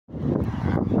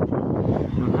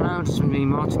Hello, this is me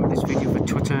Martin with this video for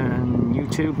Twitter and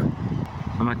YouTube.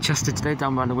 I'm at Chester today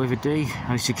down by the River Dee,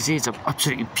 and as you can see it's an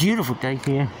absolutely beautiful day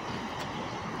here.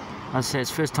 As I say, it's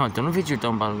the first time I've done a video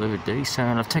down by the River Dee, so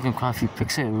I've taken quite a few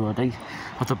pics here already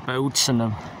of the boats and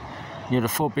the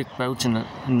 4 big boats and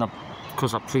of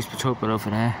course that police patrol boat over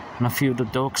there, and a few of the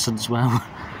docks as well.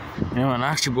 And I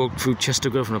actually walked through Chester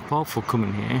Grosvenor Park for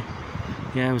coming here.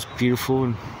 Yeah, it was beautiful.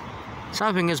 And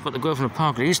sad thing is about the Grosvenor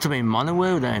Park, there used to be a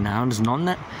monorail there now, and there's none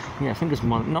there. Yeah, I think it's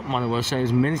not monorail, so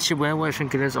it's miniature railway, I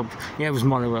think it is. Yeah, it was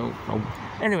monorail.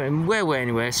 Anyway, railway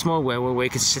anyway, a small railway where you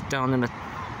could sit down in a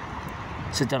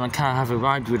car, have a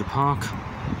ride through the park.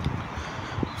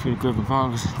 Through the Grosvenor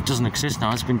Park. It doesn't exist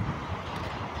now, it's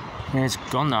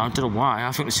gone now, I don't know why.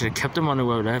 I think they should have kept the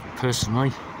monorail there,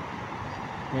 personally.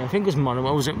 Yeah, I think it was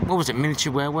monorail, what was it,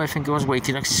 miniature railway I think it was, where you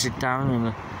could actually sit down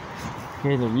and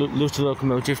the little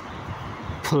locomotive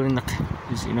pulling the,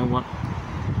 you know what?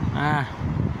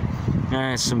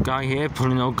 There's some guy here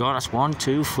pulling, oh god, that's 1,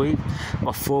 2, 3,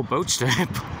 or 4 boats there,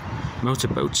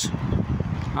 motorboats.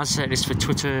 As I said, it's for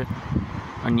Twitter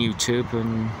and YouTube,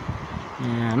 and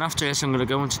yeah, and after this I'm going to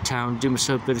go into town, do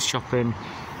myself a bit of shopping,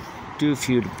 do a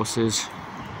few of the buses,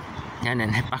 and then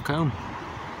head back home.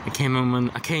 I came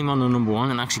on the number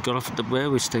 1 and actually got off at the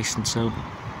railway station, so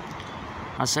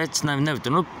as I said, I've never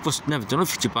done a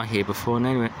video by here before, and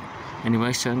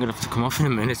anyway, so I'm going to have to come off in a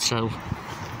minute, so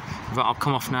I'll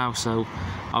come off now, so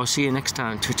I'll see you next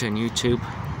time on Twitter and YouTube.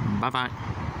 Bye bye.